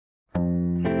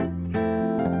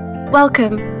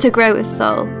Welcome to Grow with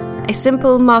Soul, a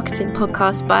simple marketing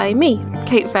podcast by me,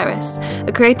 Kate Ferris,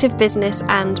 a creative business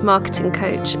and marketing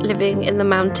coach living in the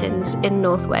mountains in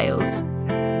North Wales.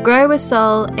 Grow with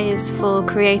Soul is for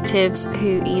creatives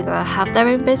who either have their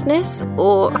own business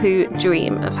or who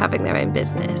dream of having their own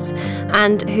business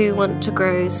and who want to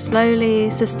grow slowly,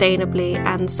 sustainably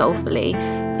and soulfully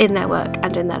in their work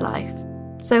and in their life.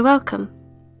 So welcome.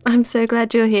 I'm so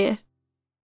glad you're here.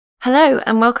 Hello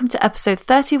and welcome to episode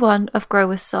 31 of Grow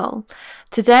with Soul.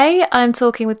 Today I'm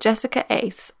talking with Jessica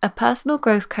Ace, a personal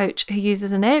growth coach who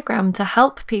uses Enneagram to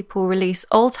help people release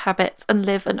old habits and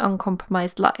live an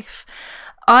uncompromised life.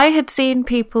 I had seen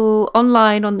people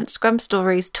online on Instagram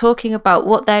stories talking about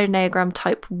what their Enneagram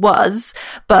type was,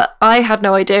 but I had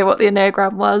no idea what the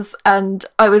Enneagram was and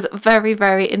I was very,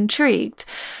 very intrigued.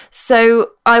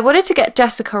 So I wanted to get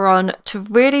Jessica on to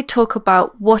really talk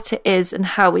about what it is and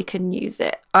how we can use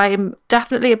it. I'm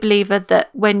definitely a believer that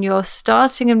when you're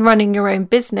starting and running your own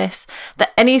business,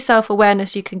 that any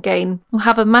self-awareness you can gain will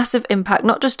have a massive impact,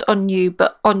 not just on you,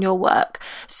 but on your work.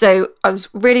 So I was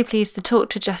really pleased to talk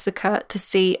to Jessica to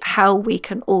see how we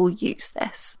can all use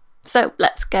this. So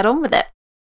let's get on with it.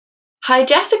 Hi,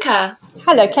 Jessica.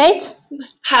 Hello, Kate.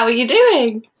 How are you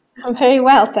doing? I'm very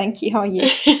well, thank you. How are you?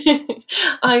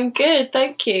 I'm good,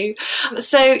 thank you.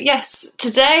 So yes,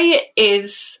 today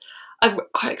I'm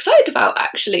quite excited about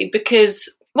actually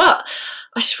because, well,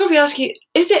 I should probably ask you,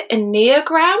 is it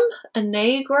Enneagram?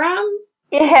 Enneagram?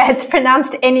 Yeah, it's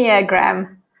pronounced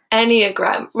Enneagram.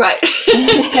 Enneagram, right.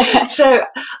 So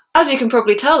as you can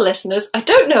probably tell, listeners, I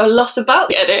don't know a lot about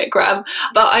the Enneagram,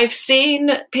 but I've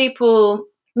seen people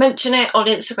mention it on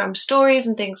Instagram stories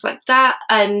and things like that,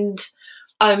 and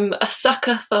I'm a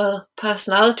sucker for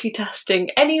personality testing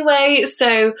anyway,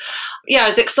 so yeah, I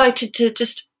was excited to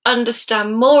just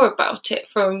understand more about it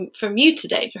from you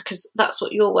today, because that's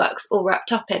what your work's all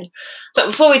wrapped up in. But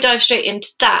before we dive straight into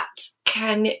that,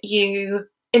 can you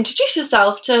introduce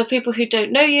yourself to people who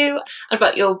don't know you,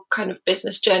 about your kind of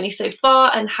business journey so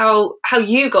far and how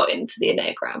you got into the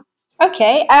Enneagram?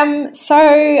 Okay,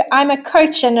 so I'm a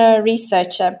coach and a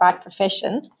researcher by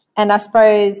profession. And I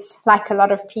suppose, like a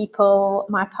lot of people,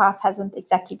 my path hasn't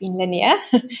exactly been linear.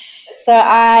 So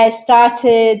I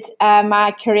started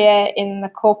my career in the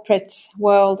corporate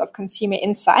world of consumer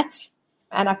insights.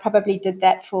 And I probably did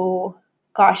that for,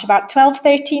 about 12,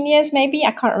 13 years maybe.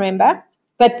 I can't remember.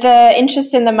 But the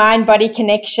interest in the mind-body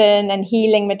connection and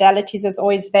healing modalities is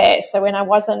always there. So when I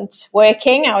wasn't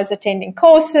working, I was attending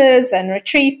courses and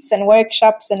retreats and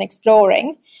workshops and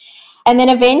exploring. And then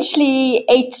eventually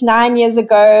 8-9 years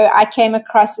ago, I came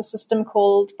across a system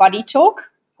called Body Talk,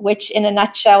 which in a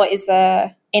nutshell is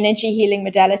a energy healing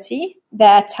modality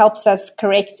that helps us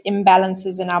correct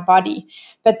imbalances in our body.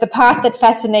 But the part that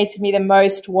fascinated me the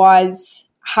most was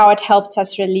how it helped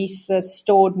us release the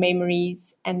stored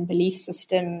memories and belief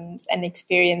systems and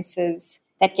experiences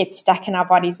that get stuck in our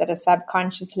bodies at a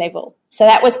subconscious level. So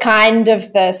that was kind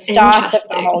of the start of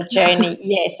the whole journey.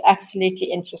 Yes, absolutely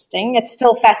interesting. It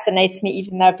still fascinates me,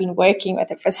 even though I've been working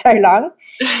with it for so long.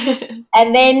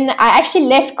 And then I actually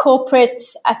left corporate,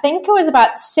 I think it was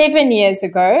about 7 years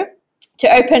ago,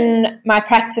 to open my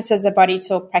practice as a Body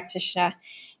Talk practitioner.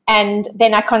 And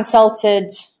then I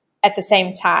consulted at the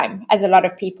same time, as a lot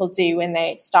of people do when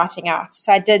they're starting out.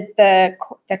 So I did the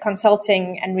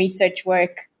consulting and research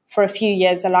work for a few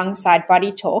years alongside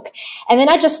Body Talk. And then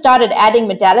I just started adding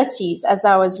modalities as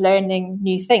I was learning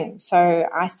new things. So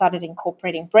I started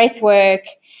incorporating breath work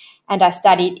and I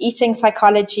studied eating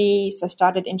psychology. So I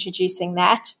started introducing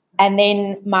that. And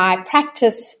then my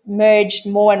practice merged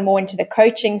more and more into the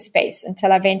coaching space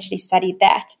until I eventually studied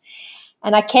that.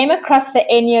 And I came across the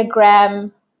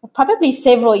Enneagram probably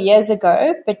several years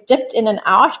ago, but dipped in and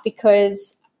out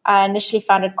because I initially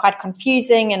found it quite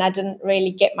confusing and I didn't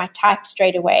really get my type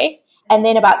straight away. And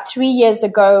then about 3 years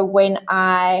ago, when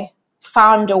I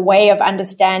found a way of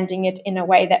understanding it in a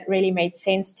way that really made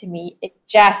sense to me, it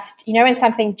just, when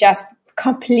something just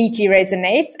completely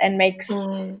resonates and makes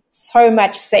so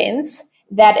much sense,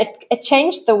 that it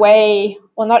changed the way,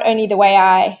 well, not only the way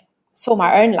I saw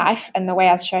my own life and the way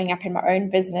I was showing up in my own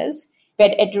business,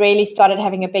 but it really started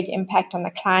having a big impact on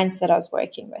the clients that I was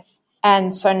working with.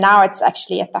 And so now it's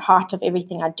actually at the heart of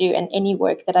everything I do. And any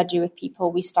work that I do with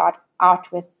people, we start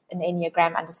out with an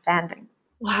Enneagram understanding.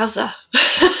 Wowza.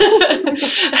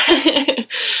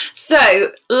 So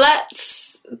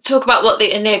let's talk about what the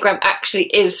Enneagram actually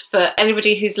is for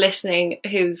anybody who's listening,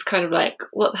 who's kind of like,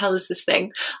 what the hell is this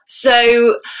thing?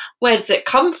 So where does it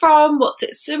come from? What's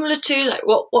it similar to? Like,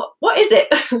 what is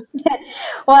it?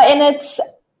 Well, in its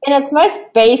In its most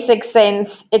basic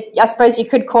sense, I suppose you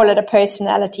could call it a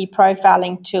personality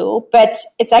profiling tool, but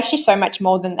it's actually so much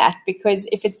more than that, because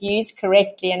if it's used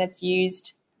correctly and it's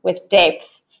used with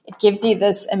depth, it gives you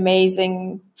this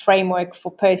amazing framework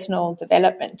for personal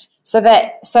development. So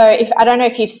if I don't know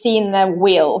if you've seen the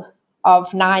wheel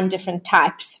of 9 different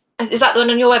types. Is that the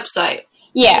one on your website?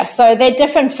 Yeah, so there are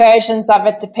different versions of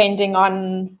it depending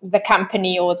on the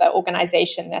company or the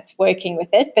organization that's working with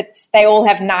it, but they all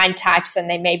have 9 types and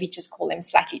they maybe just call them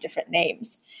slightly different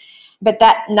names. But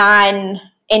that 9,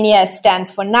 NEA stands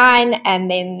for 9,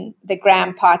 and then the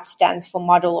gram part stands for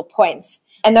model or points.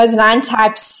 And those 9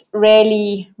 types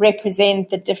really represent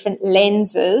the different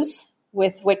lenses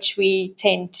with which we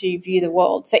tend to view the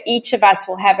world. So each of us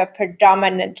will have a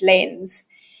predominant lens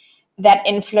that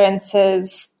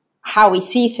influences how we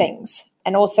see things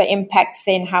and also impacts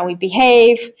then how we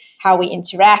behave, how we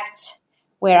interact,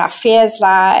 where our fears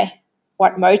lie,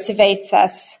 what motivates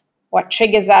us, what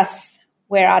triggers us,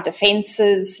 where our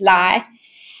defenses lie.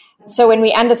 So when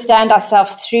we understand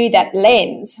ourselves through that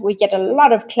lens, we get a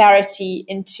lot of clarity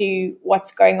into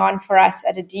what's going on for us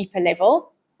at a deeper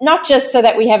level, not just so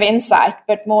that we have insight,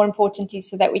 but more importantly,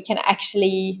 so that we can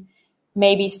actually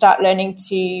maybe start learning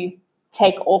to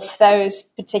take off those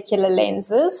particular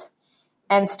lenses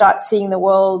and start seeing the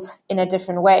world in a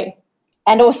different way.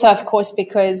 And also, of course,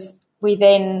 because we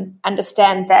then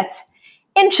understand that,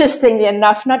 interestingly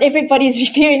enough, not everybody's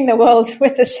viewing the world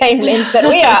with the same lens that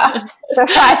we are.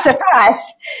 Surprise,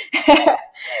 surprise.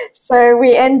 So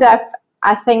we end up,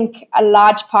 I think a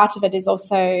large part of it is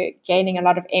also gaining a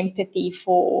lot of empathy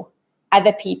for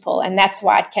other people. And that's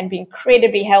why it can be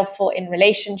incredibly helpful in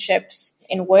relationships,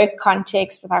 in work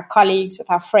context, with our colleagues, with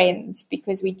our friends,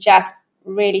 because we just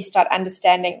really start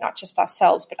understanding not just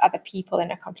ourselves, but other people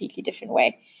in a completely different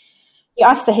way. You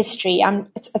asked the history.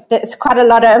 It's quite a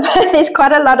lot of, there's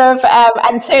quite a lot of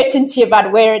uncertainty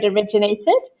about where it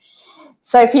originated.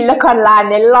 So if you look online,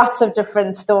 there are lots of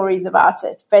different stories about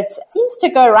it, but it seems to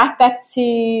go right back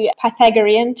to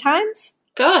Pythagorean times.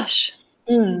 Gosh.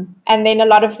 And then a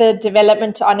lot of the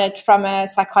development on it from a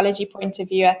psychology point of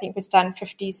view, I think, was done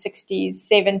 50s, 60s,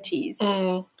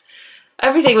 70s.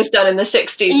 Everything was done in the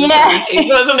 60s and 70s,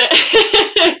 wasn't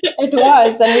it? It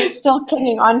was, and we're still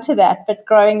clinging on to that, but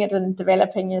growing it and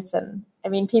developing it. And I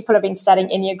mean, people have been studying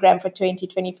Enneagram for 20,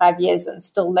 25 years and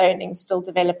still learning, still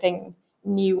developing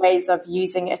new ways of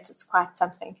using it. It's quite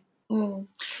something.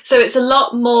 So it's a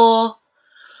lot more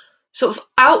sort of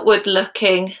outward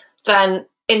looking than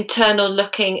internal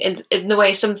looking in the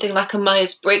way something like a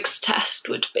Myers-Briggs test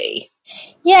would be.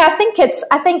 Yeah,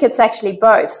 I think it's actually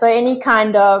both. So any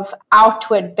kind of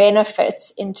outward benefit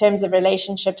in terms of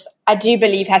relationships, I do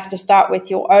believe has to start with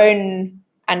your own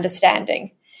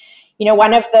understanding. You know,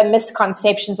 one of the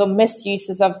misconceptions or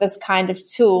misuses of this kind of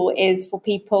tool is for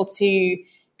people to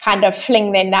kind of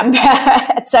fling their number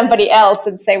at somebody else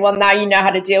and say, well, now you know how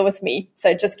to deal with me,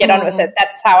 so just get on with it.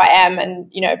 That's how I am, and,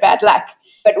 you know, bad luck.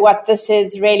 But what this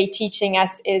is really teaching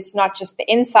us is not just the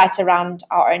insight around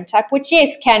our own type, which,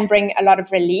 yes, can bring a lot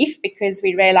of relief because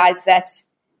we realize that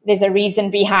there's a reason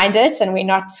behind it and we're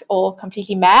not all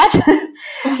completely mad.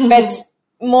 But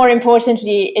more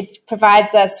importantly, it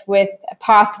provides us with a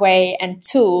pathway and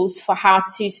tools for how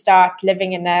to start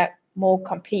living in a more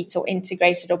complete or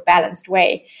integrated or balanced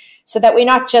way, so that we're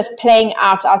not just playing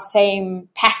out our same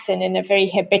pattern in a very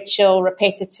habitual,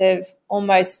 repetitive,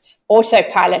 almost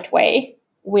autopilot way.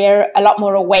 We're a lot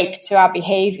more awake to our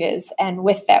behaviors, and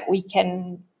with that we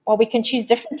can choose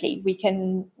differently. We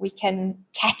can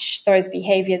catch those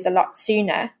behaviors a lot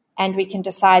sooner, and we can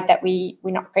decide that we're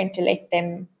not going to let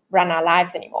them run our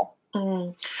lives anymore.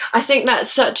 I think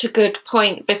that's such a good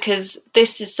point, because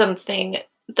this is something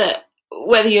that,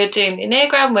 whether you're doing the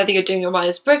Enneagram, whether you're doing your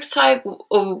Myers-Briggs type,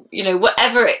 or, you know,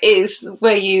 whatever it is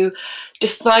where you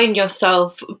define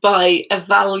yourself by a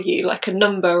value, like a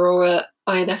number or a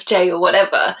INFJ or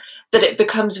whatever, that it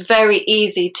becomes very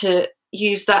easy to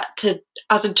use that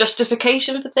as a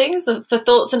justification for things, for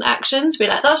thoughts and actions. Be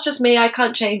like, that's just me, I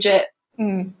can't change it.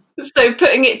 So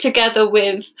putting it together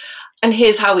with, and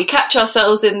here's how we catch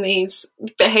ourselves in these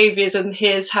behaviours, and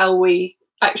here's how we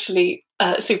actually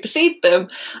supersede them,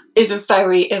 is a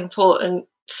very important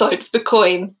side of the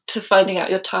coin to finding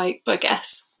out your type, I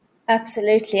guess.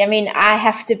 Absolutely. I mean, I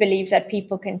have to believe that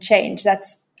people can change.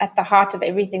 That's at the heart of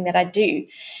everything that I do.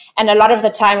 And a lot of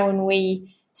the time when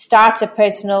we start a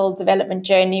personal development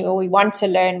journey or we want to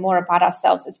learn more about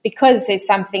ourselves, it's because there's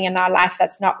something in our life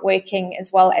that's not working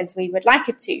as well as we would like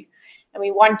it to. And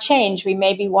we want change. We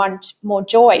maybe want more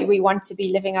joy. We want to be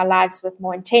living our lives with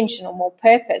more intention or more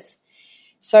purpose.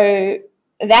 So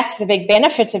that's the big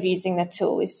benefit of using the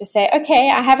tool, is to say,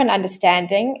 okay, I have an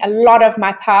understanding. A lot of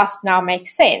my past now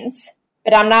makes sense,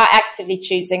 but I'm now actively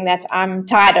choosing that I'm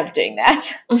tired of doing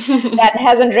that. That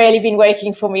hasn't really been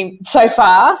working for me so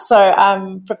far. So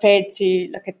I'm prepared to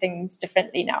look at things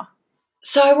differently now.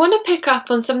 So I want to pick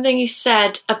up on something you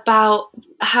said about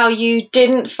how you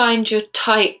didn't find your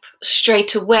type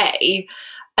straight away,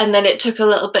 and then it took a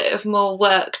little bit of more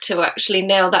work to actually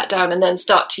nail that down and then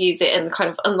start to use it and kind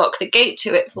of unlock the gate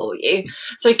to it for you.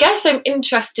 So I guess I'm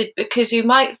interested because you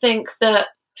might think that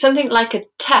something like a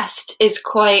test is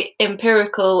quite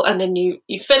empirical, and then you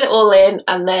fill it all in,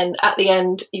 and then at the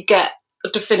end you get a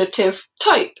definitive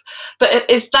type. But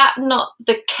is that not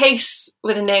the case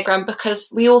with Enneagram?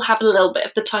 Because we all have a little bit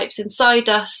of the types inside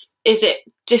us. Is it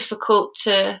difficult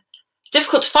to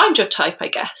find your type, I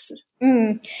guess?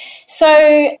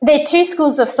 So there are two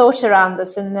schools of thought around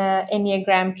this in the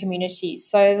Enneagram community.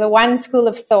 So the one school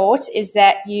of thought is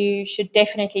that you should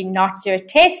definitely not do a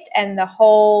test, and the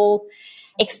whole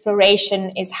exploration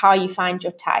is how you find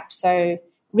your type. So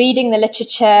reading the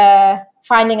literature,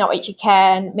 finding out what you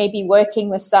can, maybe working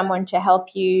with someone to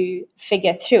help you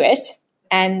figure through it.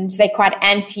 And they're quite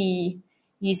anti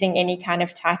using any kind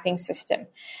of typing system.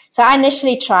 So I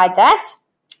initially tried that,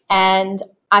 and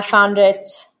I found it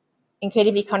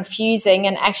incredibly confusing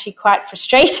and actually quite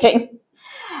frustrating.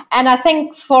 And I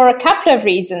think for a couple of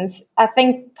reasons. I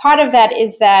think part of that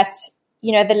is that,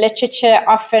 the literature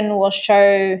often will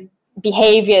show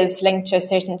behaviors linked to a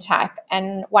certain type.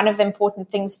 And one of the important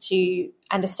things to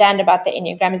understand about the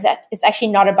Enneagram is that it's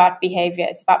actually not about behavior,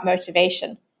 it's about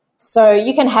motivation. So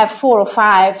you can have 4 or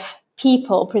 5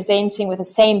 people presenting with the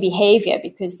same behavior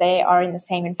because they are in the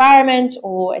same environment,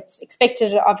 or it's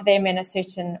expected of them in a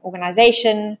certain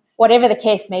organization, whatever the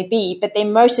case may be, but their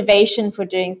motivation for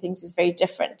doing things is very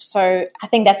different. So I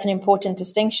think that's an important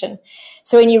distinction.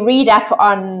 So when you read up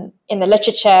in the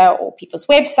literature or people's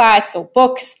websites or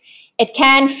books, it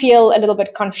can feel a little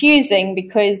bit confusing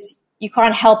because you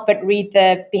can't help but read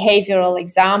the behavioral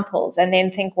examples and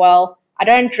then think, well, I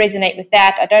don't resonate with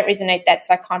that, I don't resonate that,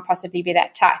 so I can't possibly be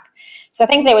that type. So I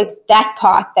think there was that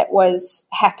part that was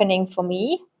happening for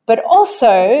me. But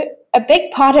also, a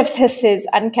big part of this is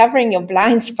uncovering your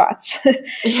blind spots. Yeah,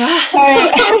 that's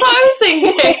what I was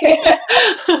thinking.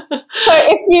 So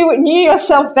if you knew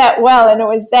yourself that well and it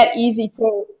was that easy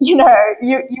to, you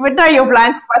would know your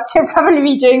blind spots, you'd probably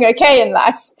be doing okay in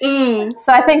life.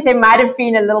 So I think there might have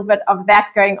been a little bit of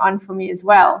that going on for me as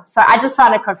well. So I just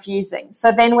found it confusing.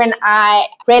 So then when I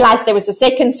realized there was a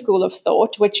second school of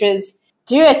thought, which was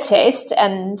do a test,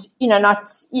 and you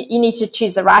need to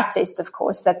choose the right test, of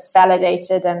course, that's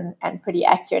validated and pretty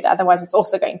accurate. Otherwise, it's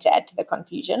also going to add to the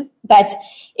confusion. But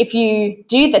if you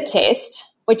do the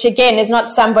test, which again is not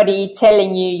somebody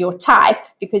telling you your type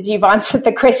because you've answered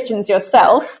the questions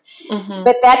yourself,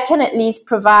 but that can at least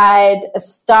provide a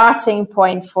starting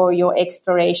point for your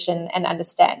exploration and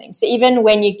understanding. So even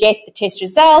when you get the test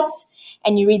results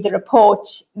and you read the report,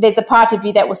 there's a part of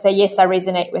you that will say, yes, I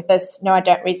resonate with this. No, I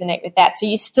don't resonate with that. So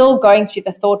you're still going through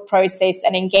the thought process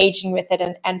and engaging with it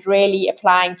and really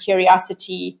applying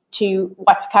curiosity to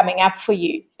what's coming up for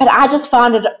you. But I just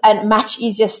found it a much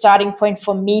easier starting point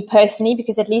for me personally,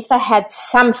 because at least I had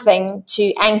something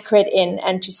to anchor it in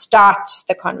and to start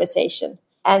the conversation.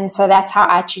 And so that's how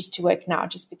I choose to work now,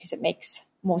 just because it makes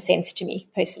more sense to me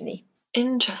personally.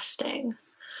 Interesting.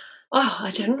 Oh,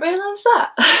 I didn't realise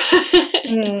that.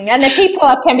 And the people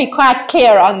can be quite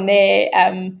clear on their,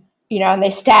 on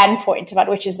their standpoint about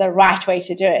which is the right way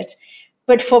to do it.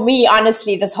 But for me,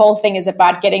 honestly, this whole thing is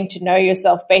about getting to know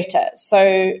yourself better.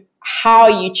 So how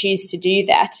you choose to do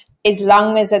that, as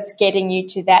long as it's getting you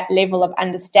to that level of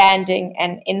understanding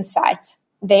and insight,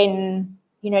 then,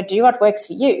 do what works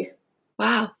for you.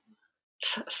 Wow.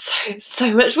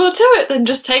 So much more to it than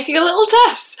just taking a little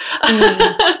test.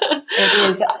 It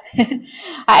is.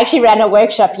 I actually ran a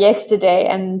workshop yesterday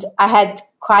and I had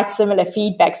quite similar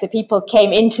feedback. So people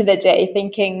came into the day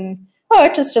thinking,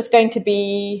 it was just going to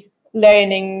be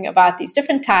learning about these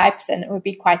different types and it would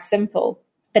be quite simple.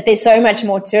 But there's so much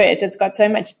more to it. It's got so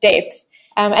much depth.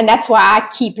 And that's why I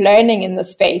keep learning in the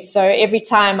space. So every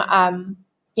time,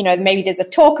 maybe there's a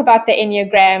talk about the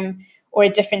Enneagram or a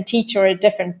different teacher or a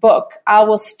different book, I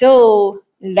will still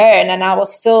learn and I will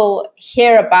still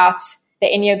hear about the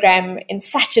Enneagram in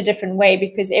such a different way,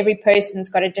 because every person's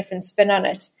got a different spin on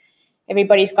it.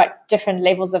 Everybody's got different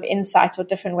levels of insight or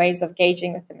different ways of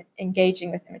engaging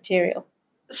with the material.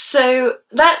 So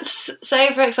let's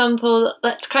say, for example,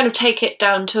 let's kind of take it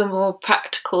down to a more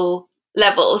practical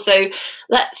level. So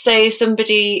let's say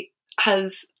somebody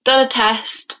has done a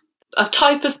test, a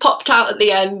type has popped out at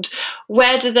the end.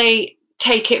 Where do they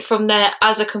take it from there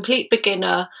as a complete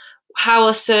beginner, how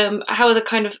are the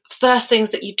kind of first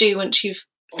things that you do once you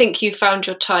think you've found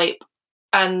your type?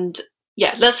 And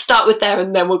yeah, let's start with there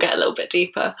and then we'll get a little bit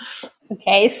deeper.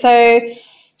 Okay, so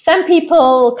some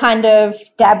people kind of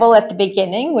dabble at the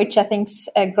beginning, which I think is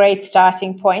a great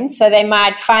starting point. So they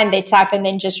might find their type and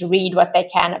then just read what they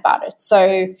can about it.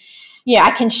 So, yeah,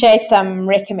 I can share some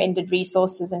recommended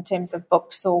resources in terms of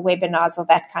books or webinars or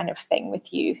that kind of thing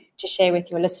with you to share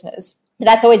with your listeners.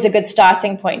 That's always a good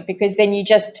starting point, because then you're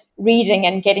just reading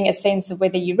and getting a sense of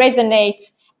whether you resonate.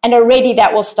 And already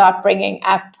that will start bringing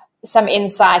up some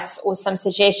insights or some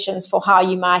suggestions for how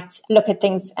you might look at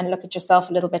things and look at yourself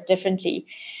a little bit differently.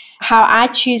 How I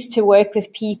choose to work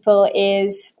with people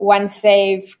is once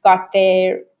they've got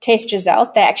their test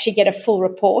result, they actually get a full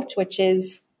report, which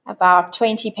is about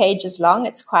 20 pages long.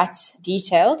 It's quite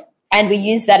detailed. And we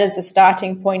use that as the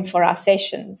starting point for our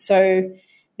session. So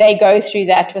they go through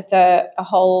that with a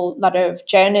whole lot of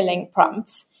journaling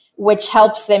prompts, which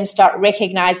helps them start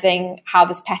recognizing how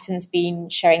this pattern's been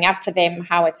showing up for them,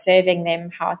 how it's serving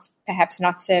them, how it's perhaps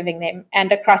not serving them,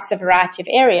 and across a variety of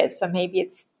areas. So maybe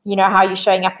it's, how you're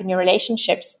showing up in your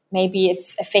relationships. Maybe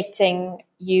it's affecting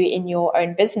you in your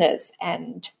own business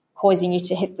and causing you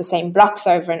to hit the same blocks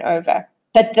over and over.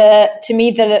 But to me,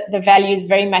 the value is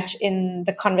very much in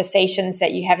the conversations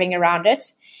that you're having around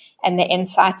it and the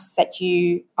insights that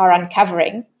you are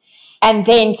uncovering, and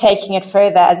then taking it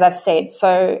further, as I've said.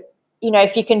 So,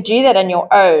 if you can do that on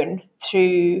your own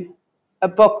through a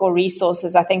book or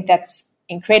resources, I think that's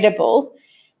incredible.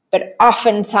 But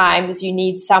oftentimes you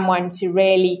need someone to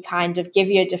really kind of give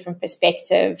you a different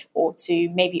perspective, or to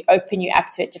maybe open you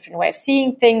up to a different way of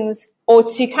seeing things, or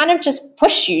to kind of just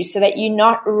push you so that you're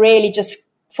not really just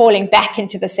falling back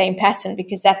into the same pattern,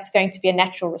 because that's going to be a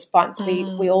natural response.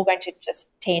 We're all going to just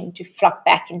tend to flop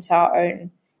back into our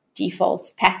own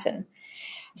default pattern.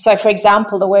 So, for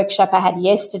example, the workshop I had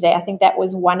yesterday, I think that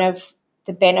was one of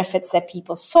the benefits that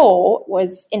people saw,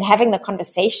 was in having the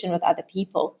conversation with other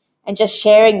people and just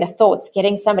sharing the thoughts,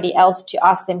 getting somebody else to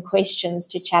ask them questions,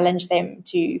 to challenge them,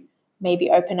 to maybe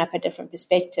open up a different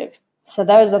perspective. So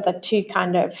those are the two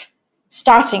kind of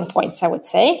starting points, I would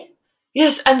say.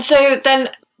 Yes, and so then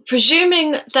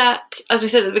presuming that, as we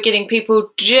said at the beginning,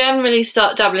 people generally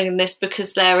start dabbling in this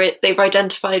because they've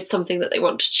identified something that they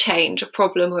want to change, a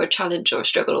problem or a challenge or a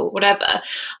struggle or whatever.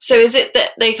 So is it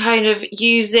that they kind of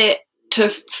use it to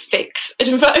fix, in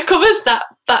inverted commas, that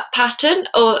pattern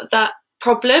or that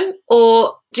problem?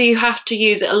 Or do you have to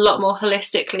use it a lot more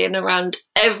holistically and around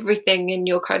everything in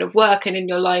your kind of work and in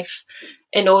your life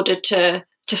in order to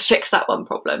fix that one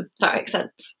problem? If that makes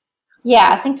sense.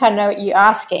 Yeah, I think I know what you're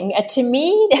asking. To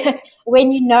me,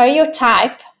 when you know your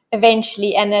type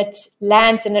eventually and it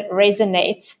lands and it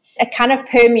resonates, it kind of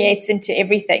permeates into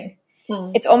everything.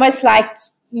 It's almost like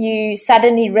you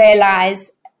suddenly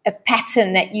realize a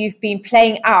pattern that you've been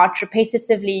playing out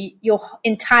repetitively your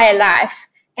entire life.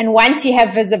 And once you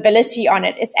have visibility on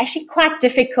it, it's actually quite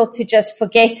difficult to just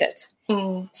forget it.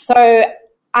 So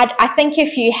I think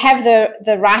if you have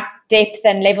the right depth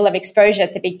and level of exposure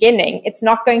at the beginning, it's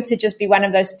not going to just be one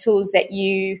of those tools that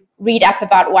you read up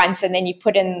about once and then you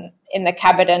put in the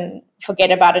cupboard and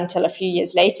forget about until a few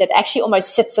years later. It actually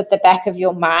almost sits at the back of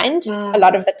your mind a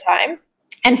lot of the time.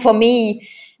 And for me,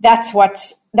 that's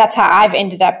how I've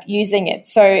ended up using it.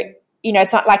 So,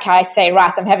 it's not like I say,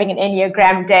 right, I'm having an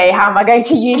Enneagram day. How am I going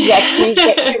to use that to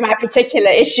get through my particular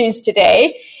issues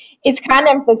today? It's kind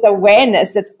of this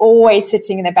awareness that's always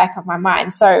sitting in the back of my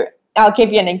mind. So I'll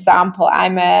give you an example.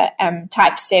 I'm a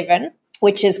type 7,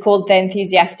 which is called the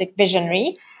enthusiastic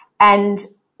visionary. And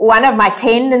one of my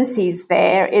tendencies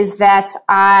there is that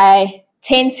I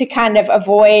tend to kind of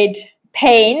avoid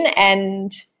pain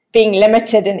and being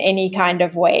limited in any kind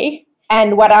of way.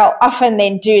 And what I'll often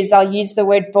then do is I'll use the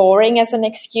word boring as an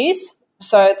excuse.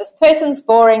 So this person's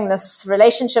boring, this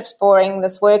relationship's boring,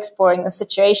 this work's boring, the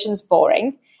situation's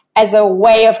boring, as a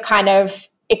way of kind of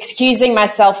excusing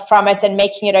myself from it and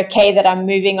making it okay that I'm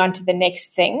moving on to the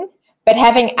next thing. But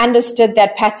having understood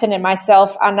that pattern in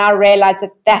myself, I now realize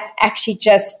that that's actually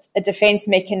just a defense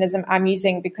mechanism I'm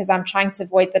using because I'm trying to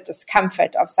avoid the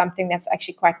discomfort of something that's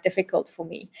actually quite difficult for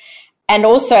me. And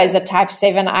also as a type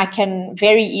 7, I can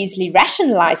very easily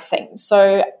rationalize things.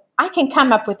 So I can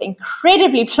come up with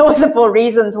incredibly plausible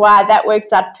reasons why that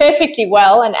worked out perfectly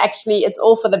well and actually it's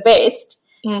all for the best.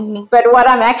 Mm-hmm. But what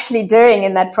I'm actually doing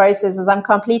in that process is I'm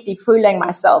completely fooling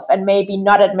myself and maybe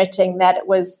not admitting that it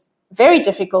was very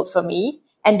difficult for me,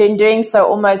 and in doing so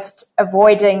almost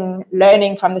avoiding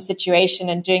learning from the situation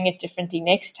and doing it differently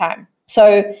next time.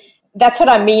 So that's what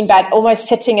I mean by almost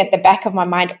sitting at the back of my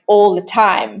mind all the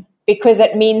time, because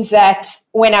it means that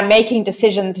when I'm making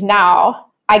decisions now,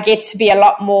 I get to be a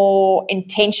lot more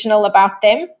intentional about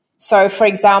them. So, for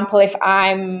example, if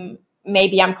I'm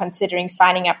considering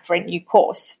signing up for a new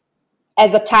course,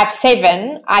 as a type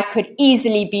 7, I could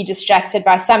easily be distracted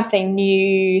by something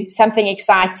new, something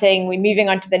exciting. We're moving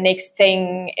on to the next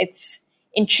thing. It's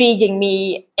intriguing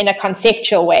me in a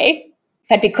conceptual way.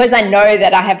 But because I know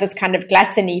that I have this kind of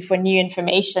gluttony for new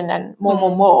information and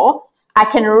more, I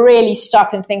can really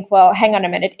stop and think, well, hang on a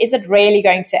minute, is it really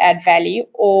going to add value?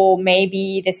 Or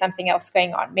maybe there's something else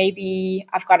going on. Maybe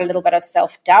I've got a little bit of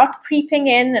self-doubt creeping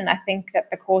in, and I think that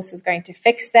the course is going to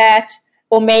fix that.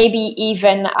 Or maybe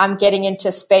even I'm getting into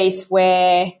a space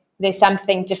where there's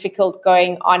something difficult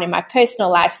going on in my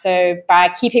personal life. So by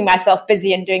keeping myself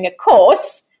busy and doing a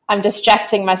course, I'm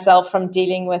distracting myself from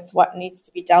dealing with what needs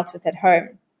to be dealt with at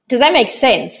home. Does that make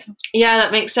sense? Yeah,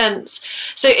 that makes sense.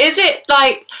 So is it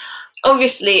like,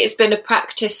 obviously it's been a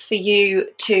practice for you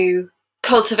to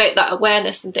cultivate that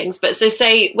awareness and things, but so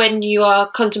say when you are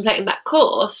contemplating that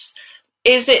course,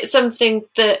 is it something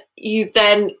that you're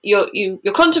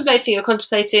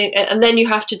contemplating, and then you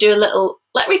have to do a little,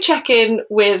 let me check in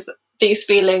with these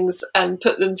feelings and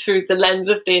put them through the lens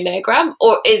of the Enneagram?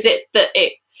 Or is it that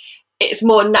it's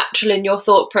more natural in your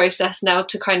thought process now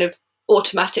to kind of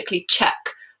automatically check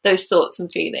those thoughts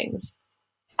and feelings?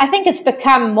 I think it's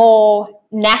become more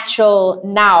natural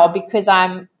now because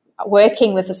I'm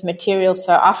working with this material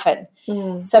so often.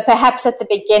 So perhaps at the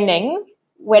beginning,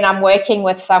 when I'm working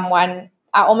with someone,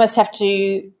 I almost have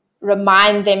to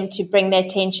remind them to bring their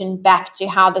attention back to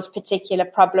how this particular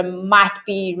problem might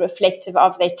be reflective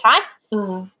of their type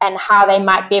and how they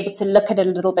might be able to look at it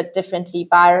a little bit differently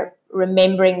by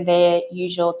remembering their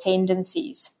usual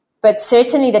tendencies. But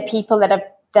certainly the people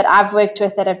that I've worked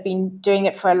with that have been doing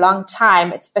it for a long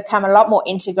time, it's become a lot more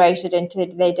integrated into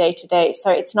their day-to-day.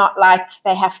 So it's not like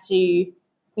they have to,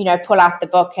 pull out the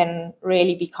book and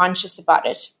really be conscious about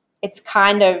it. It's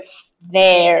kind of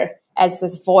there as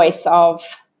this voice of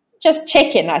just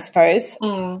check-in, I suppose,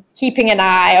 keeping an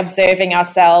eye, observing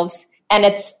ourselves. And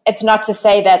it's not to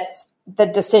say that the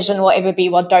decision will ever be,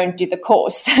 well, don't do the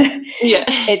course. Yeah.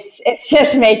 It's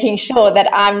just making sure that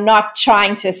I'm not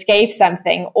trying to escape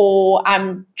something, or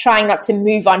I'm trying not to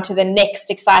move on to the next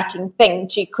exciting thing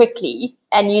too quickly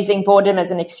and using boredom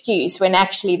as an excuse when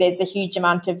actually there's a huge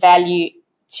amount of value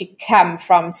to come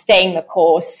from staying the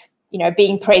course,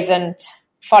 being present,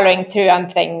 following through on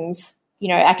things,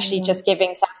 actually just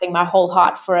giving something my whole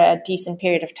heart for a decent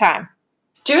period of time.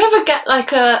 Do you ever get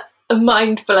like a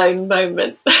mind blown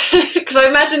moment? Because I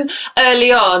imagine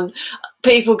early on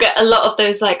people get a lot of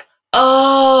those like,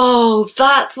 oh,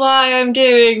 that's why I'm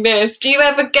doing this. Do you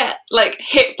ever get like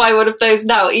hit by one of those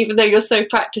now, even though you're so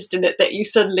practiced in it that you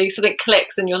suddenly something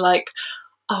clicks and you're like,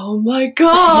 oh my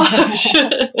gosh?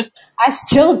 I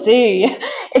still do.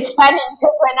 It's funny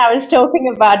because when I was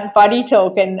talking about body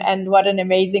talk and what an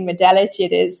amazing modality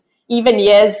it is, even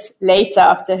years later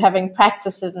after having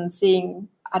practiced it and seeing,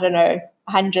 I don't know,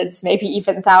 hundreds, maybe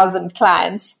even 1,000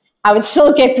 clients, I would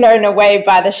still get blown away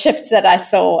by the shifts that I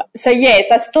saw. So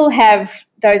yes, I still have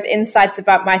those insights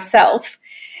about myself,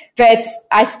 but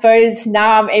I suppose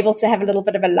now I'm able to have a little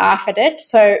bit of a laugh at it.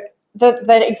 So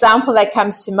the example that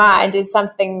comes to mind is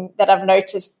something that I've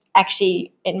noticed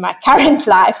actually in my current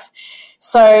life.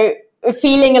 So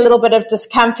feeling a little bit of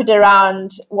discomfort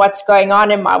around what's going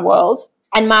on in my world.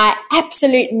 And my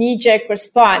absolute knee-jerk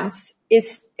response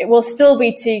it will still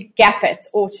be to gap it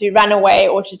or to run away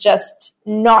or to just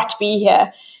not be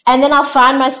here. And then I'll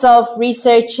find myself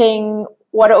researching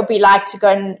what it would be like to go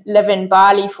and live in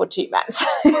Bali for 2 months.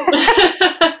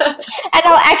 And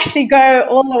I'll actually go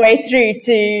all the way through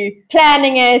to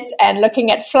planning it and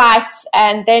looking at flights.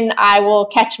 And then I will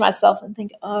catch myself and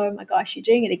think, oh my gosh, you're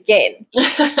doing it again.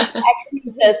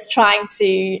 Actually just trying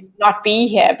to not be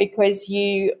here because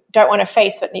you don't want to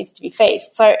face what needs to be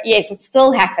faced. So yes, it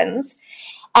still happens.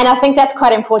 And I think that's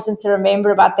quite important to remember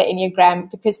about the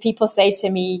Enneagram, because people say to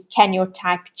me, can your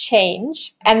type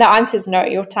change? And the answer is no,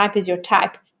 your type is your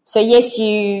type. So yes,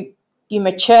 you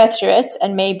mature through it,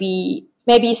 and maybe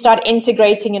you start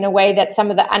integrating in a way that some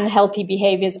of the unhealthy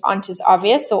behaviors aren't as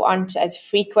obvious or aren't as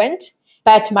frequent.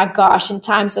 But my gosh, in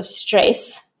times of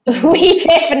stress, we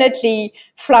definitely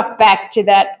flop back to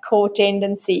that core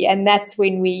tendency. And that's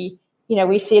when we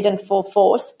see it in full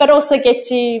force, but also get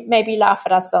to maybe laugh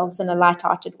at ourselves in a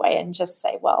lighthearted way and just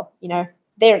say, well,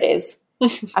 there it is.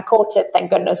 I caught it, thank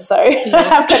goodness. So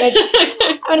I'm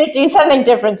going to do something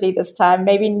differently this time.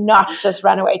 Maybe not just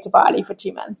run away to Bali for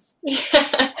 2 months.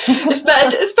 It's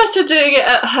better doing it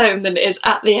at home than it is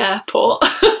at the airport.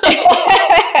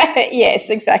 Yes,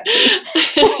 exactly.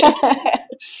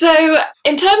 So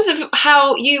in terms of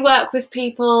how you work with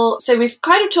people, so we've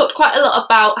kind of talked quite a lot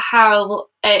about how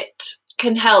it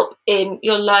can help in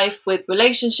your life with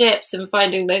relationships and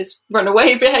finding those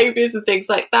runaway behaviours and things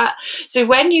like that. So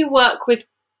when you work with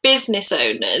business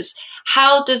owners,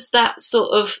 how does that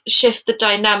sort of shift the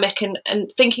dynamic,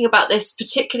 and thinking about this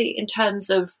particularly in terms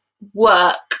of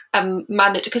work and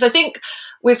manage? Because I think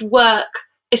with work,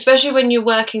 especially when you're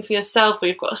working for yourself or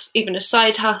you've got even a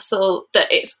side hustle,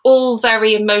 that it's all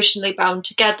very emotionally bound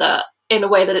together in a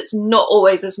way that it's not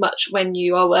always as much when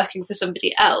you are working for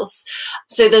somebody else.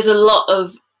 So there's a lot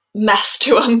of mess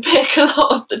to unpick a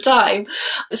lot of the time.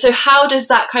 So how does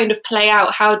that kind of play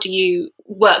out? How do you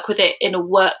work with it in a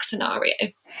work scenario?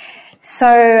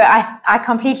 So I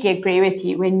completely agree with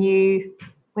you. When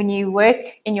you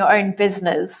work in your own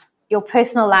business, your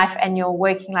personal life and your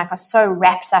working life are so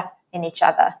wrapped up in each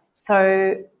other.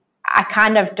 So I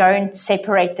kind of don't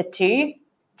separate the two,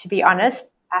 to be honest.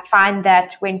 I find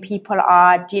that when people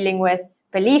are dealing with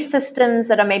belief systems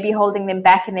that are maybe holding them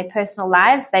back in their personal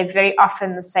lives, they're very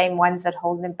often the same ones that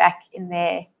hold them back in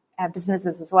their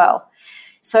businesses as well.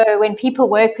 So when people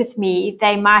work with me,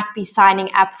 they might be signing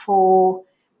up for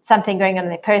something going on in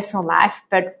their personal life,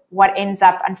 but what ends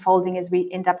up unfolding is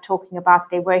we end up talking about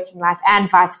their working life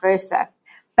and vice versa.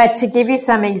 But to give you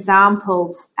some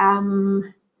examples,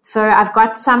 so I've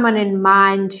got someone in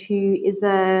mind who is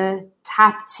a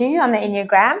type 2 on the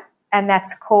Enneagram, and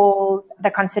that's called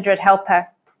the Considerate Helper.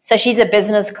 So she's a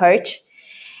business coach,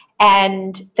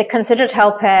 and the Considerate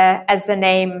Helper, as the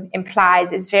name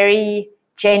implies, is very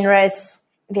generous,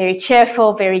 very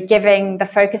cheerful, very giving. The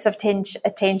focus of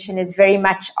attention is very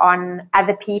much on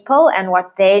other people and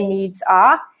what their needs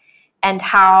are and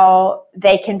how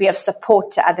they can be of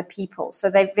support to other people. So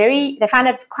they find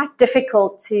it quite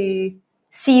difficult to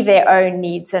see their own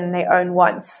needs and their own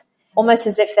wants, almost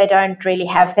as if they don't really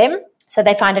have them. So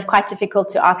they find it quite difficult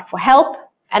to ask for help.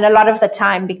 And a lot of the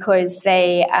time because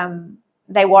they're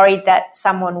worried that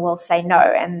someone will say no,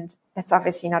 and that's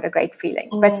obviously not a great feeling.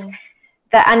 But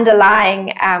the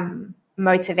underlying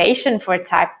motivation for a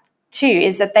type 2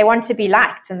 is that they want to be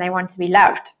liked and they want to be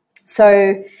loved.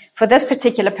 So for this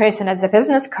particular person as a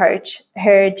business coach,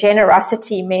 her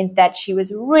generosity meant that she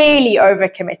was really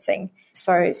overcommitting.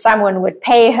 So someone would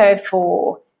pay her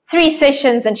for 3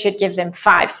 sessions and she'd give them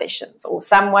 5 sessions. Or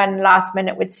someone last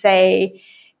minute would say,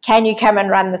 can you come and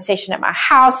run the session at my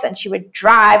house? And she would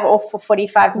drive off for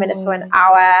 45 minutes or an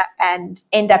hour and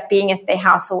end up being at their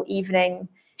house all evening.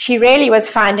 She really was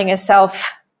finding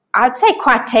herself, I'd say,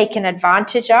 quite taken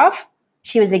advantage of.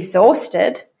 She was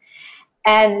exhausted.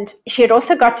 And she had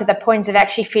also got to the point of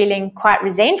actually feeling quite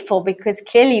resentful because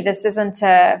clearly this isn't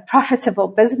a profitable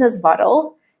business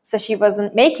model. So she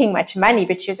wasn't making much money,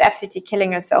 but she was absolutely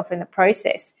killing herself in the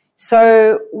process.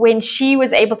 So when she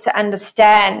was able to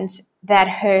understand that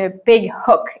her big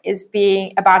hook is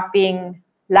about being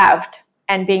loved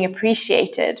and being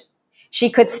appreciated, she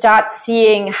could start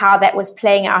seeing how that was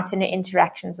playing out in her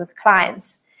interactions with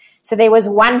clients. So there was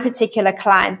one particular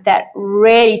client that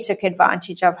really took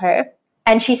advantage of her.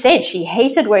 And she said she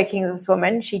hated working with this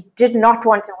woman. She did not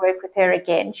want to work with her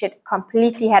again. She had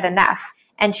completely had enough.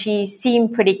 And she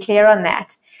seemed pretty clear on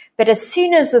that. But as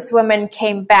soon as this woman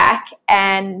came back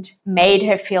and made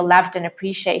her feel loved and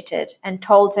appreciated and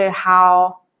told her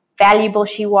how valuable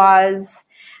she was,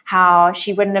 how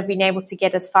she wouldn't have been able to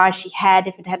get as far as she had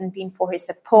if it hadn't been for her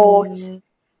support,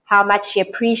 how much she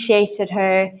appreciated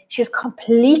her, she was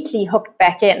completely hooked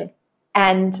back in.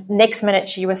 And next minute,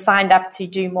 she was signed up to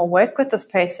do more work with this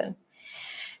person.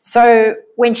 So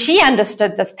when she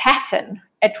understood this pattern,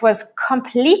 it was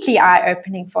completely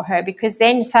eye-opening for her because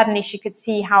then suddenly she could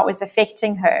see how it was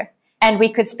affecting her. And we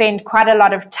could spend quite a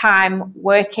lot of time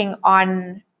working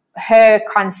on her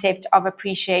concept of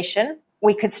appreciation.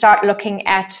 We could start looking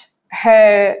at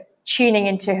her tuning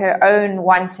into her own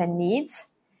wants and needs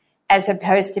as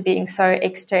opposed to being so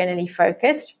externally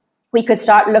focused. We could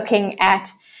start looking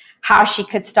at how she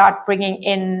could start bringing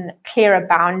in clearer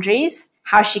boundaries,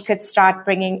 how she could start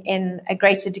bringing in a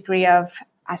greater degree of,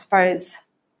 I suppose,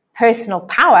 personal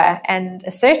power and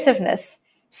assertiveness,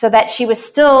 so that she was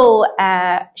still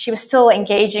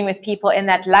engaging with people in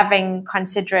that loving,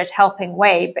 considerate, helping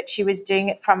way, but she was doing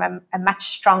it from a much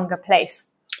stronger place.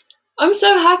 I'm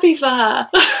so happy for her.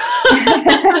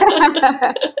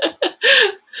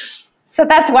 So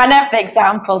that's one of the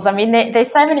examples. I mean,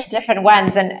 there's so many different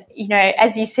ones. And, you know,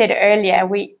 as you said earlier,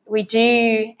 we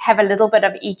do have a little bit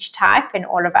of each type in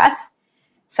all of us.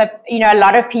 So, you know, a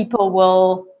lot of people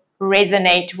will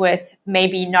resonate with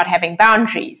maybe not having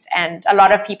boundaries. And a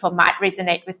lot of people might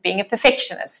resonate with being a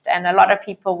perfectionist. And a lot of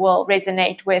people will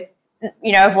resonate with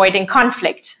avoiding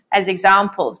conflict as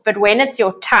examples. But when it's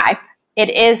your type, it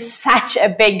is such a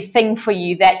big thing for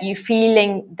you that you're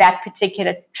feeling that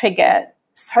particular trigger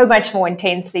so much more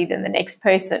intensely than the next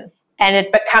person. And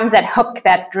it becomes that hook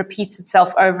that repeats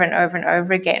itself over and over and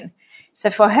over again. So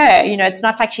for her, it's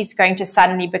not like she's going to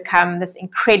suddenly become this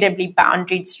incredibly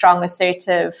boundaried, strong,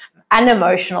 assertive,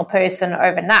 unemotional person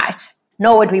overnight,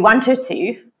 nor would we want her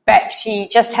to. But she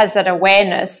just has that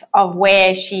awareness of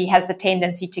where she has the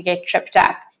tendency to get tripped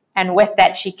up. And with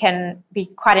that, she can be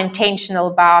quite intentional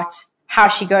about how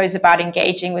she goes about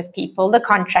engaging with people, the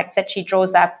contracts that she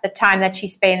draws up, the time that she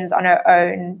spends on her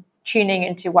own, tuning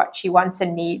into what she wants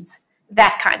and needs,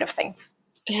 that kind of thing.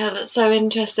 Yeah, that's so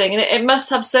interesting. And it must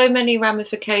have so many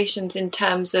ramifications in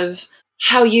terms of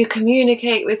how you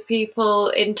communicate with people,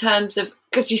 in terms of,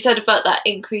 because you said about that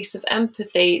increase of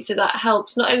empathy. So that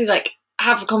helps not only like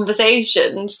have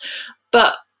conversations,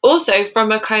 but also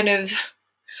from a kind of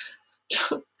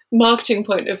marketing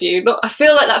point of view. I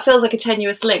feel like that feels like a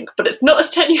tenuous link, but it's not as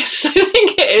tenuous as I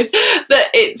think it is. That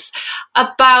it's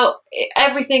about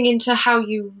everything into how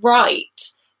you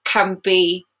write can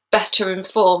be better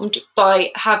informed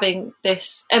by having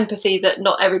this empathy that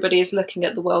not everybody is looking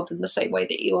at the world in the same way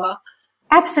that you are.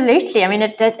 Absolutely. I mean,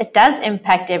 it does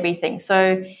impact everything.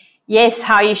 So yes,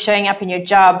 how you're showing up in your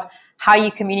job, how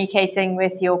you're communicating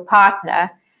with your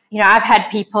partner. I've had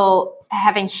people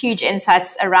having huge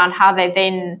insights around how they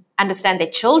then understand their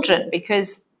children,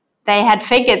 because they had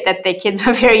figured that their kids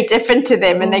were very different to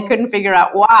them and they couldn't figure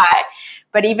out why.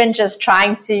 But even just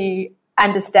trying to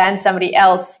understand somebody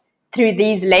else through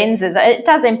these lenses, it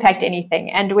does impact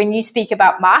anything. And when you speak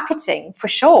about marketing, for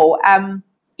sure,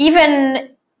 even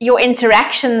your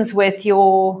interactions with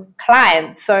your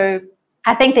clients. So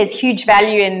I think there's huge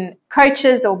value in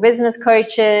coaches or business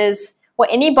coaches or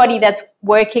anybody that's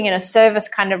working in a service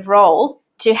kind of role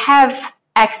to have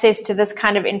access to this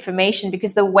kind of information,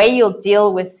 because the way you'll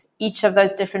deal with each of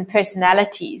those different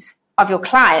personalities of your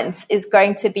clients is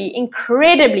going to be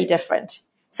incredibly different.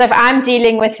 So if I'm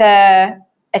dealing with a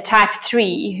type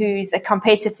 3 who's a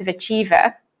competitive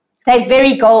achiever, they're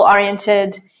very goal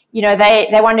oriented.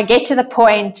 They want to get to the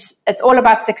point. It's all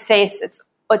about success.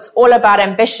 It's all about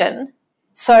ambition.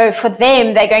 So for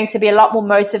them, they're going to be a lot more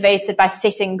motivated by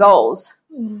setting goals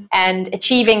and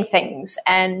achieving things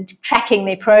and tracking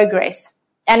their progress.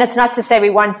 And it's not to say we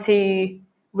want to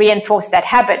reinforce that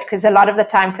habit, because a lot of the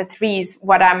time for threes,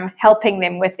 what I'm helping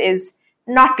them with is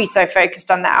not be so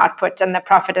focused on the output and the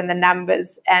profit and the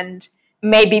numbers, and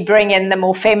maybe bring in the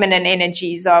more feminine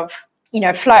energies of,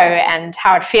 flow and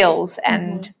how it feels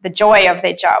and the joy of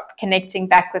their job, connecting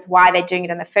back with why they're doing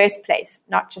it in the first place,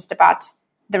 not just about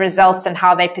the results and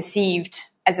how they're perceived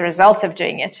as a result of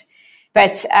doing it.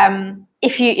 But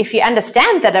if you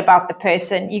understand that about the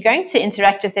person, you're going to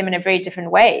interact with them in a very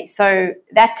different way. So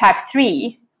that type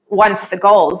 3 wants the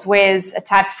goals, whereas a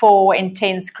type 4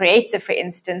 intense creative, for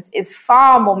instance, is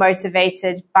far more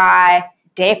motivated by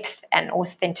depth and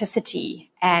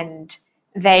authenticity, and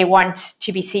they want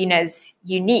to be seen as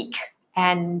unique,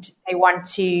 and they want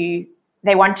to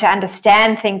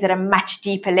understand things at a much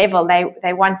deeper level.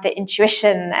 They want the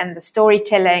intuition and the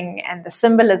storytelling and the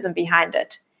symbolism behind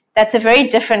it. That's a very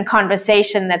different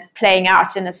conversation that's playing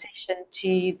out in a session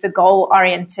to the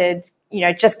goal-oriented,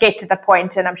 just get to the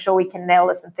point and I'm sure we can nail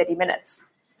this in 30 minutes.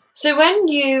 So when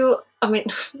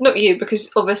not you,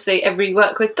 because obviously every you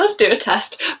work with does do a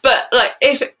test, but like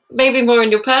if maybe more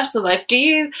in your personal life, do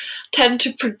you tend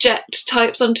to project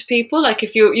types onto people? Like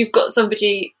if you've got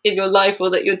somebody in your life or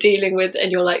that you're dealing with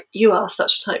and you're like, you are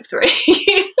such a type 3.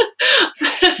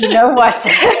 You know what?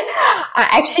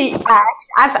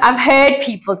 I've heard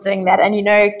people doing that, and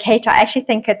Kate, I actually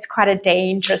think it's quite a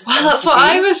dangerous thing. Well, that's what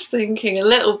I was thinking a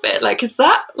little bit. Like, is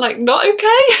that like not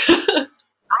okay?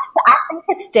 I think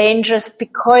it's dangerous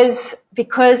because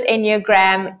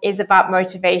Enneagram is about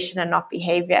motivation and not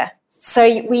behavior.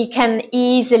 So we can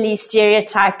easily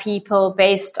stereotype people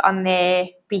based on their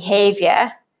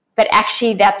behavior, but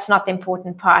actually that's not the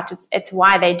important part. It's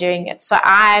why they're doing it. So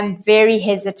I'm very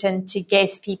hesitant to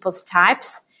guess people's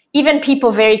types, even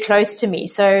people very close to me.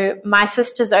 So my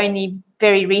sister's only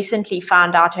very recently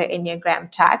found out her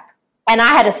Enneagram type, and I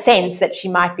had a sense that she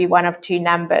might be one of 2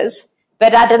 numbers.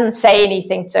 But I didn't say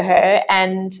anything to her,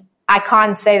 and I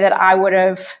can't say that I would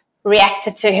have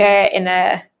reacted to her in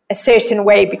a certain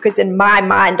way, because in my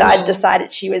mind I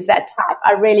decided she was that type.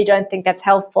 I really don't think that's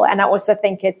helpful, and I also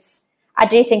think I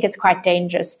do think it's quite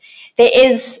dangerous. There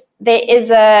is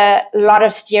a lot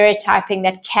of stereotyping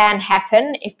that can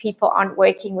happen if people aren't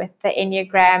working with the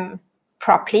Enneagram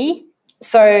properly.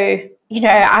 So,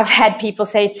 I've had people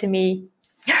say to me,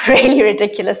 really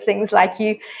ridiculous things like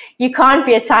you can't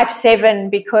be a type 7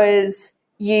 because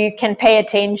you can pay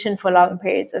attention for long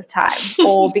periods of time,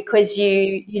 or because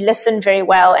you listen very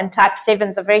well, and type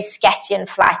 7s are very scatty and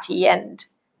flighty. And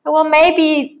well,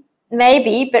 maybe,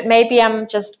 but maybe I'm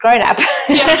just grown up.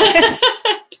 Yeah.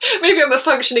 Maybe I'm a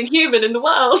functioning human in the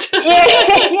world.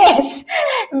 Yes.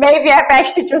 Maybe I've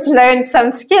actually just learned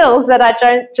some skills that I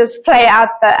don't just play out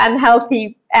the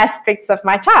unhealthy aspects of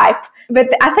my type. But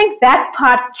I think that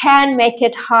part can make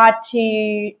it hard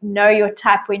to know your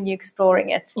type when you're exploring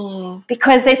it,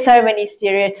 because there's so many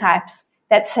stereotypes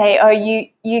that say, oh,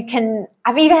 you can.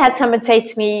 I've even had someone say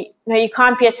to me, no, you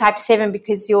can't be a type 7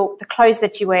 because the clothes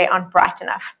that you wear aren't bright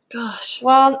enough. Gosh.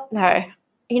 Well, no.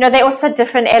 There are also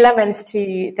different elements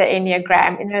to the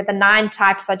Enneagram. The 9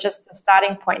 types are just the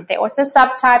starting point. There are also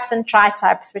subtypes and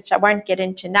tri-types, which I won't get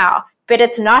into now. But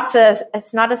it's not a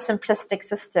simplistic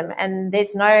system, and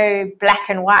there's no black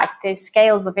and white. There's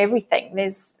scales of everything.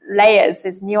 There's layers.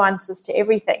 There's nuances to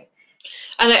everything.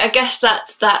 And I guess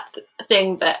that's that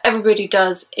thing that everybody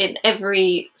does in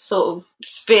every sort of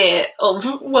sphere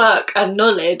of work and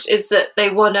knowledge, is that they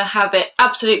want to have it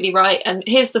absolutely right. And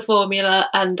here's the formula,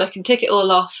 and I can tick it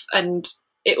all off and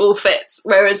it all fits.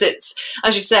 Whereas it's,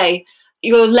 as you say,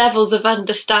 your levels of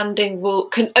understanding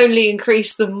can only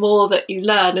increase the more that you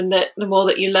learn, and that the more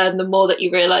that you learn, the more that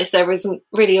you realise there isn't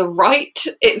really a right.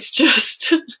 It's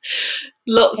just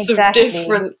lots of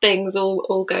different things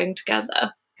all going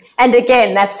together. And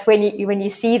again, that's when you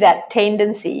see that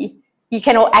tendency, you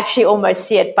can actually almost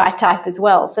see it by type as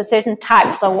well. So certain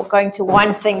types are going to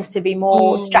want things to be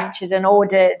more structured and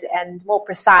ordered and more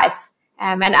precise.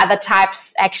 And other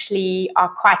types actually are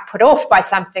quite put off by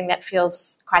something that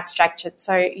feels quite structured.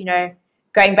 So,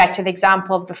 going back to the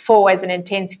example of the 4 as an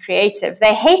intense creative,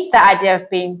 they hate the idea of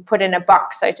being put in a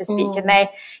box, so to speak. And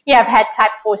I've had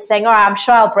type 4 saying, oh, I'm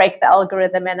sure I'll break the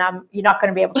algorithm and you're not going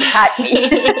to be able to type me.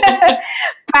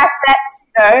 But that's,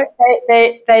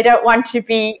 they don't want to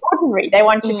be ordinary. They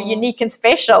want to be unique and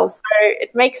special. So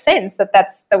it makes sense that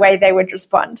that's the way they would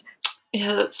respond.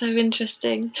 Yeah, that's so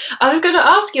interesting. I was going to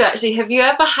ask you, actually, have you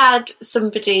ever had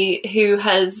somebody who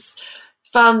has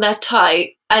found their type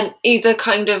and either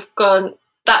kind of gone,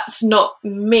 that's not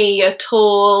me at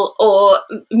all, or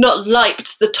not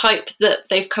liked the type that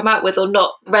they've come out with, or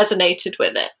not resonated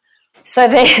with it? So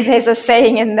there's a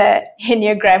saying in the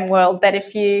Enneagram world that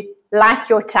if you like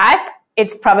your type,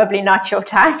 it's probably not your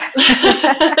type.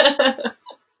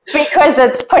 Because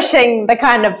it's pushing the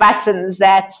kind of buttons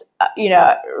that,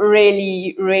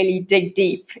 really, really dig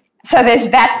deep. So there's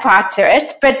that part to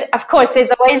it. But of course,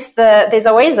 there's always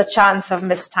a chance of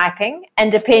mistyping.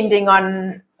 And depending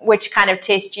on which kind of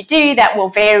test you do, that will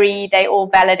vary. They all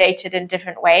validate it in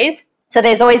different ways. So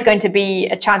there's always going to be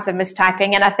a chance of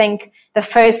mistyping. And I think the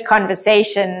first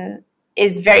conversation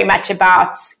is very much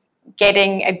about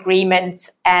getting agreement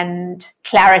and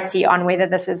clarity on whether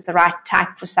this is the right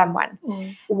type for someone.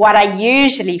 What I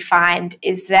usually find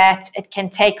is that it can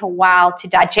take a while to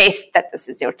digest that this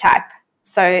is your type.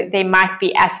 So there might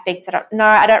be aspects that no,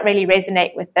 I don't really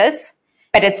resonate with this,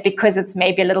 but it's because it's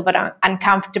maybe a little bit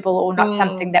uncomfortable or not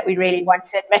something that we really want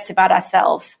to admit about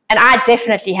ourselves. And I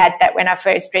definitely had that when I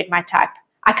first read my type.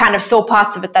 I kind of saw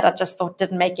parts of it that I just thought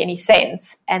didn't make any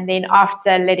sense. And then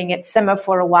after letting it simmer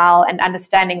for a while and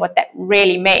understanding what that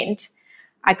really meant,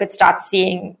 I could start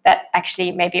seeing that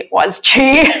actually maybe it was true.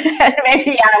 And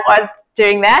maybe I was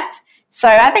doing that. So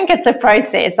I think it's a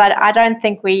process. I don't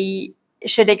think we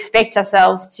should expect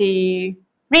ourselves to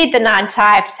read the 9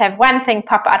 types, have one thing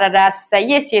pop out at us, say,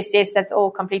 yes, that's all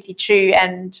completely true,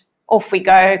 and off we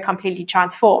go, completely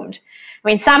transformed. I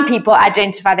mean, some people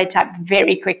identify their type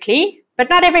very quickly, but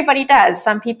not everybody does.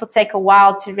 Some people take a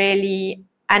while to really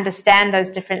understand those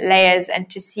different layers and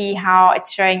to see how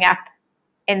it's showing up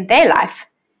in their life.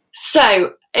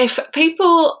 So if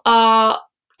people are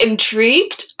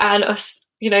intrigued and are,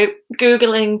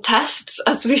 Googling tests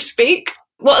as we speak,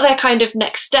 what are their kind of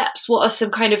next steps? What are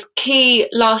some kind of key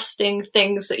lasting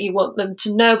things that you want them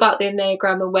to know about the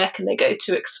Enneagram, and where can they go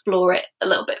to explore it a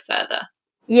little bit further?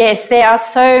 Yes, there are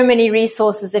so many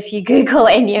resources if you Google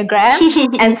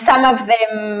Enneagram, and some of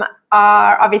them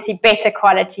are obviously better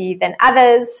quality than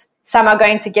others. Some are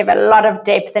going to give a lot of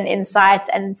depth and insight,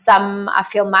 and some I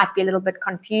feel might be a little bit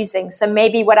confusing. So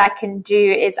maybe what I can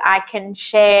do is I can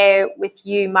share with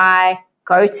you my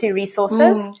go-to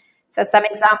resources. So some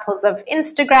examples of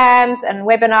Instagrams and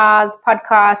webinars,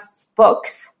 podcasts,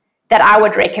 books that I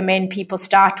would recommend people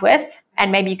start with. And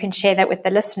maybe you can share that with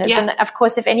the listeners. Yeah. And of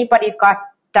course, if anybody's got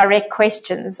direct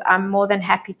questions, I'm more than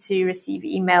happy to receive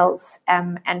emails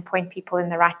and point people in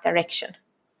the right direction.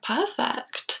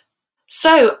 Perfect.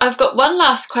 So I've got one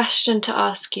last question to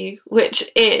ask you, which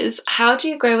is, how do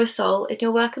you grow a soul in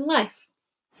your work and life?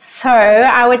 So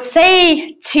I would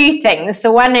say two things.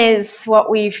 The one is what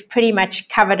we've pretty much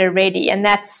covered already, and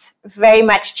that's very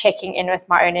much checking in with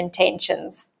my own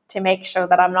intentions to make sure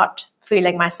that I'm not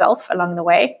fooling myself along the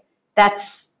way.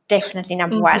 That's definitely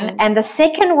number one. And the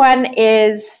second one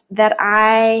is that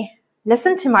I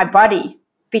listen to my body,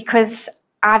 because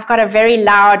I've got a very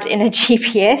loud inner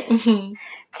GPS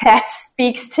that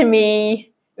speaks to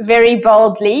me very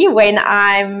boldly when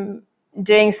I'm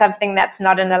doing something that's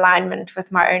not in alignment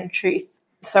with my own truth.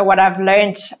 So what I've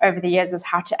learned over the years is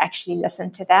how to actually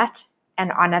listen to that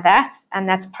and honor that. And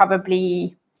that's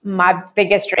probably my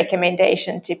biggest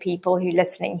recommendation to people who are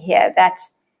listening here, that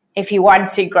if you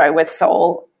want to grow with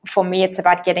soul, for me, it's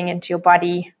about getting into your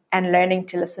body and learning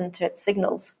to listen to its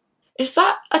signals. Is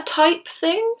that a type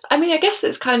thing? I mean, I guess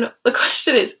it's kind of, the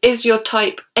question is your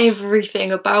type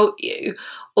everything about you,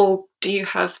 or do you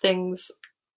have things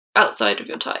outside of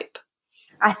your type?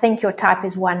 I think your type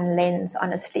is one lens,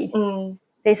 honestly.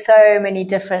 There's so many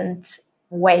different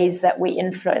ways that we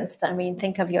influence. I mean,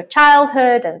 think of your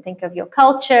childhood and think of your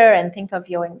culture and think of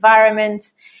your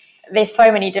environment. There's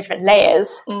so many different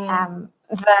layers.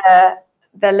 The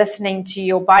listening to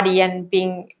your body and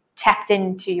being tapped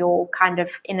into your kind of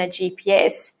inner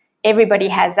GPS, everybody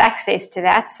has access to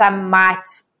that. Some might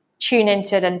tune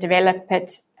into it and develop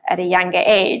it at a younger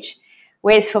age,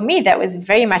 whereas for me, that was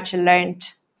very much a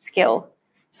learned skill.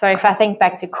 So if I think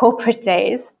back to corporate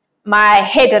days, my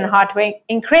head and heart were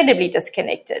incredibly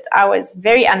disconnected. I was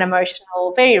very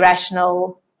unemotional, very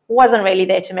rational, wasn't really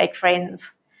there to make friends.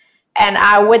 And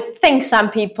I would think some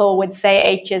people would say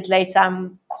 8 years later,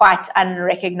 I'm quite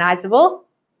unrecognizable.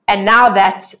 And now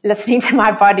that listening to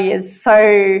my body is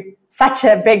such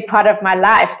a big part of my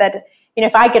life that,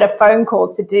 if I get a phone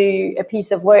call to do a piece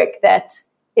of work that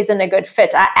isn't a good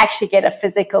fit, I actually get a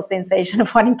physical sensation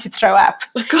of wanting to throw up.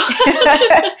 Oh, gosh.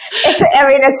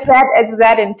 It's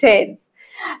that intense.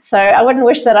 So I wouldn't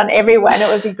wish that on everyone. It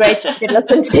would be great if you could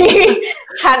listen to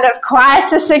kind of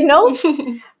quieter signals.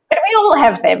 But we all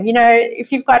have them.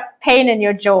 If you've got pain in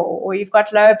your jaw, or you've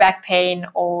got lower back pain,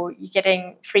 or you're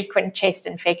getting frequent chest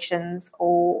infections,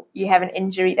 or you have an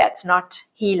injury that's not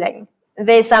healing,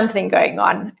 there's something going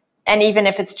on. And even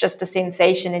if it's just a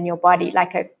sensation in your body,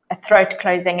 like a throat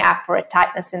closing up or a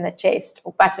tightness in the chest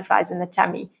or butterflies in the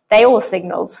tummy, they're all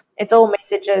signals. It's all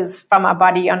messages from our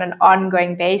body on an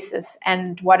ongoing basis.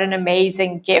 And what an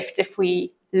amazing gift if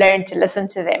we learn to listen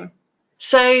to them.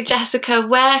 So, Jessica,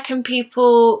 where can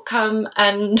people come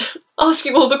and ask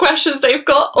you all the questions they've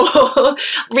got, or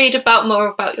read more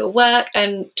about your work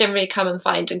and generally come and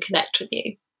find and connect with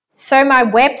you? So my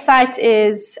website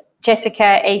is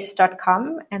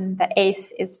jessicaace.com, and the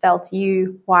ace is spelled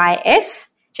UYS,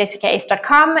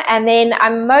 jessicaace.com. And then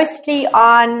I'm mostly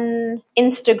on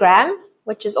Instagram,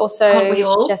 which is also Aren't we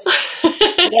all? Just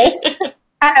yes,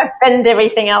 kind of binned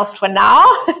everything else for now.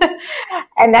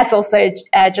 And that's also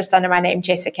just under my name,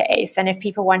 Jessica Ace. And if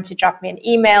people want to drop me an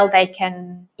email, they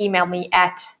can email me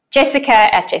at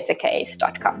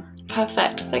jessica@jessicaace.com.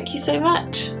 Perfect. Thank you so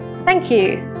much. Thank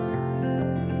you.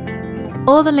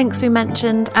 All the links we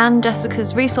mentioned and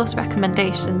Jessica's resource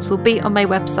recommendations will be on my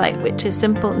website, which is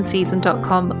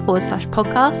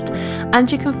simpleandseason.com/podcast.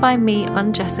 And you can find me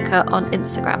on Jessica on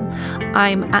Instagram.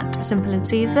 I'm at Simple and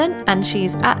Season, and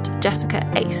she's at Jessica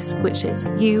Ace, which is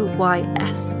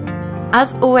UYS.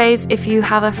 As always, if you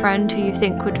have a friend who you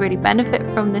think would really benefit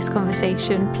from this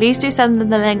conversation, please do send them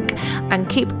the link and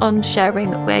keep on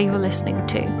sharing where you're listening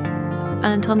to. And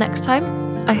until next time,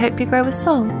 I hope you grow with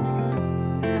soul.